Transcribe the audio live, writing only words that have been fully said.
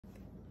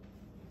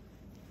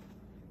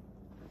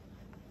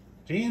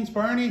Jeans,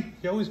 Barney?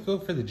 You always go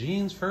for the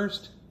jeans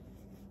first?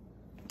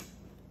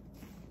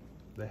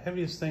 The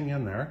heaviest thing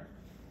in there.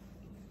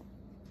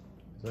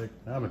 He's like,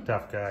 I'm a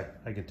tough guy.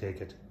 I can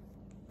take it.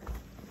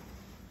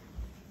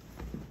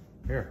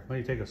 Here, let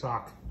me take a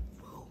sock.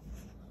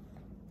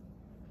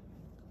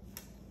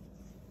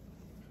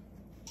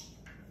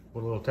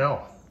 What a little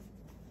towel.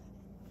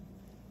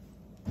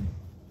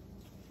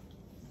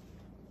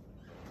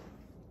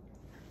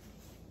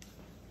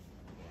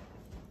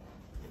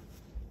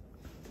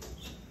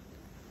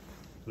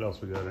 What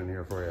else we got in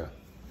here for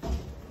you?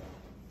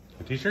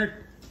 A t-shirt?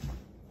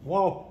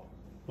 Whoa!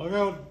 Look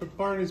out!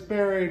 Barney's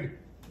buried!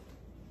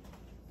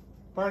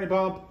 Barney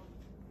bump!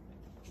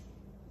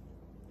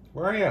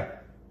 Where are you?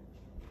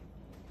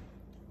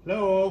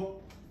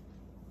 Hello?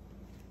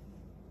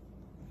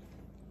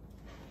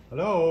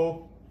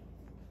 Hello?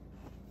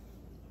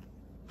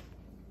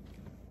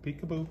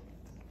 Peekaboo.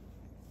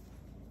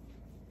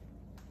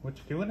 What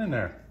you doing in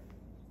there?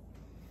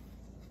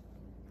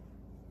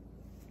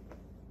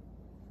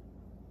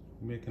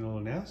 Making a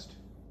little nest?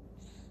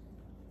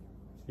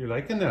 You're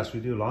liking this.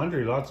 We do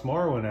laundry lots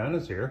more when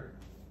Anna's here.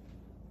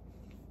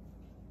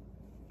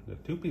 We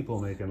got 2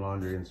 people making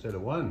laundry instead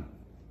of 1.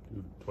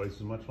 Do twice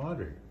as much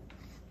laundry.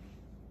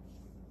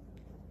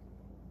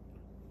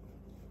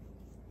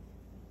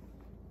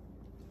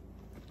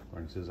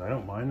 Barney says, I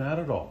don't mind that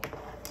at all.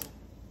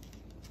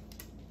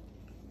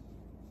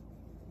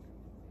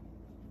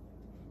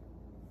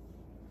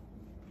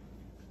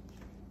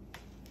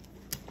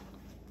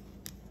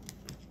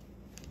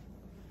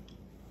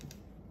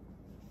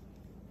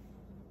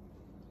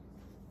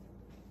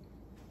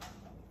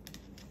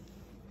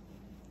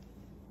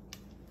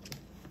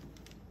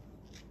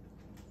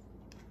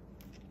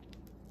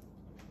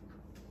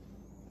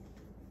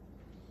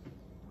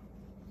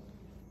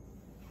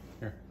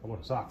 Here, how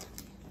about a sock?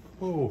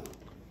 Ooh.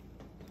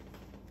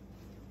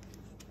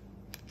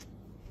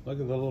 Look at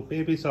the little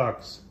baby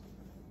socks.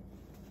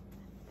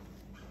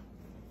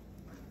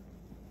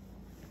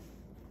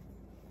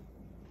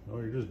 Oh,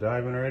 you're just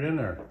diving right in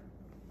there.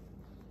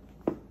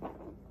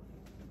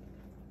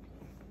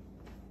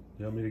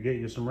 You want me to get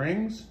you some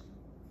rings?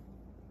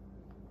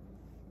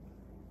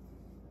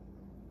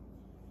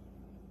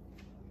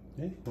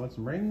 Hey, you want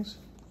some rings?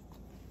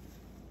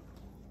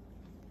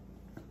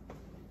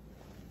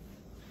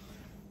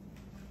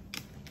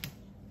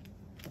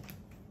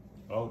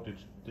 Oh,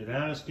 did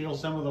Anna steal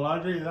some of the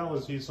laundry?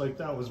 He's like,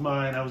 that was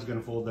mine. I was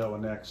gonna fold that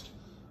one next.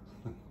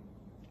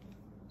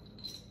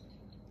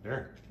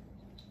 There.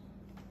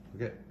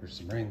 Okay, there's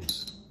some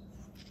rings.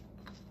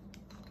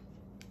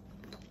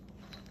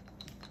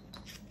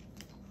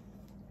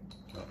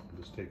 Oh, I'll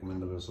just take them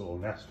into this little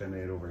nest I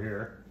made over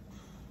here.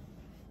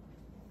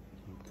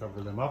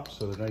 Cover them up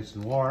so they're nice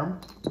and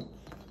warm.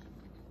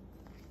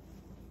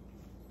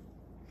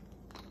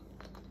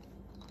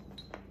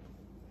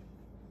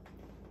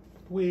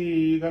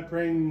 You got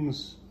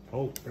rings.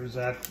 Oh, there's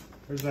that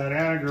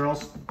Anna girl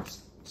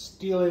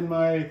stealing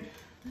my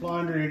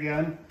laundry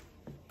again.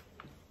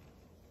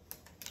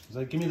 He's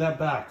like, give me that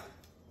back.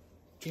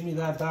 Give me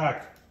that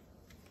back.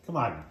 Come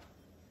on.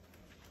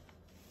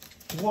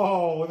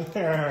 Whoa,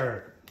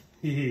 there.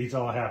 He's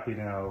all happy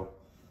now.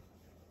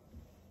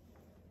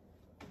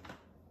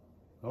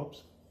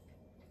 Oops.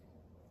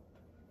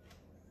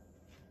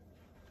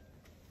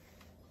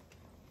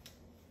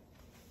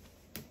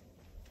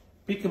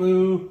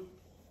 Peekaboo.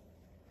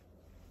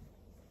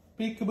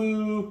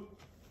 Peekaboo.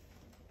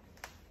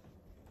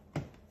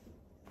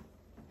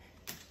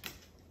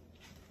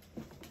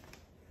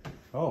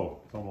 Oh,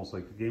 it's almost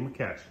like a game of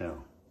catch now.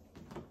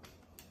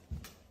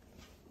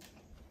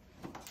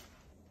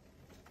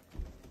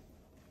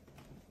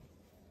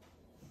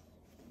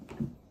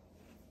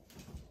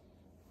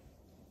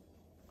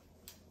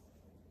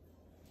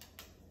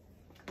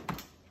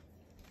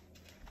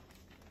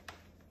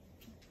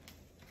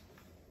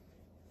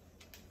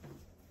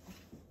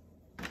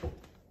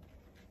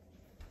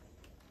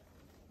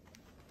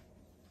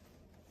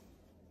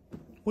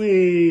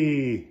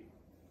 Whee!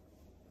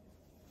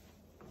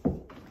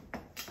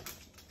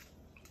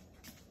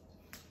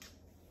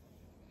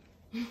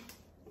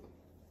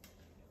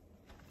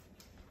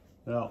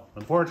 Well,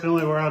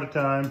 unfortunately we're out of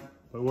time,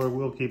 but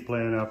we'll keep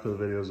playing after the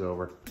video's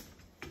over.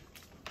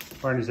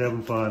 Barney's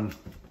having fun.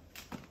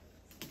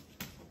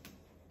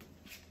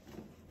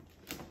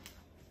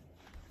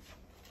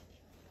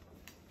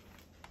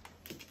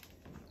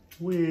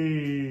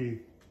 Whee!